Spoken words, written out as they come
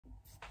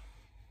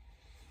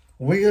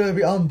we're going to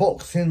be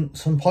unboxing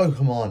some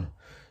Pokemon.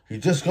 You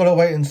just got to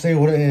wait and see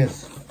what it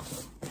is.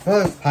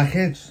 First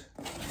package,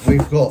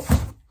 we've got...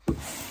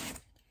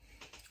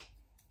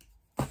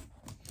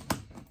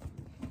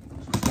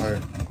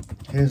 So,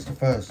 here's the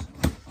first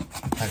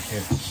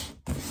package.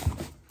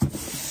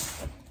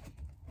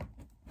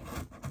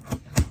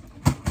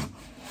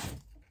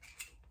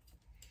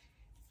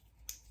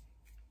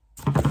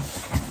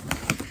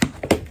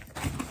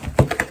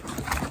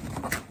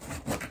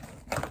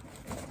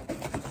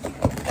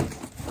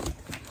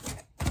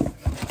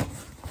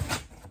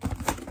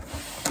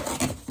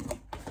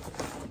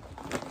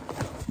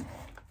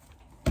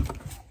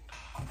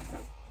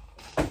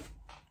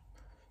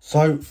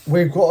 So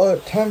we've got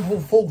a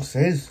Temple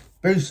Forces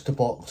booster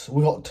box.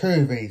 We've got two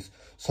of these.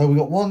 So we've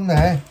got one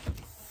there.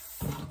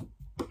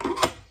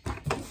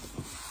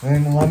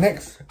 And then my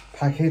next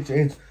package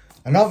is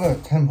another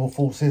Temple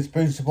Forces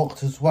booster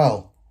box as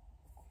well.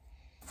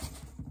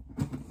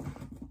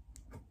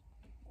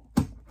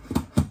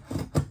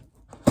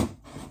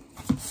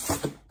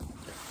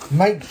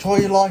 Make sure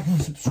you like and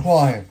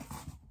subscribe.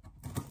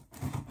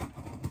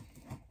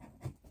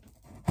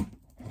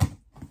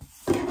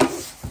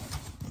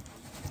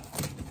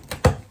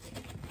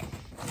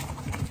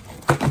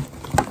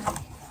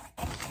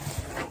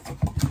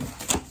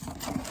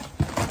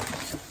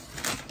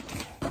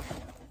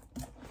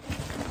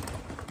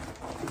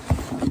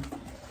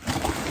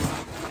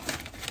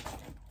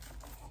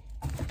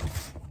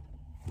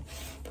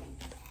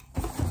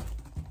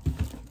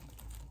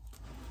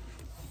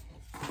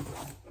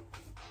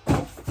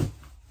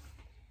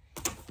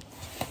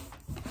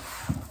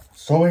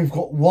 So we've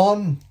got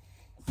 1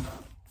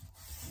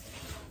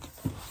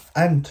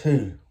 and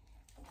 2.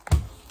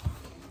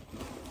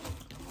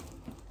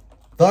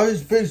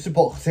 Those booster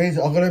boxes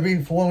are going to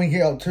be for when we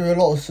get up to a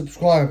lot of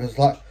subscribers,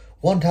 like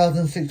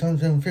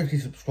 1,650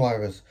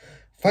 subscribers.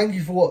 Thank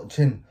you for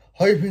watching.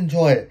 Hope you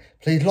enjoy it.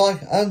 Please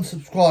like and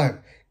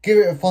subscribe. Give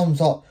it a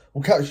thumbs up.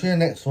 We'll catch you in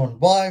the next one.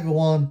 Bye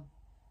everyone.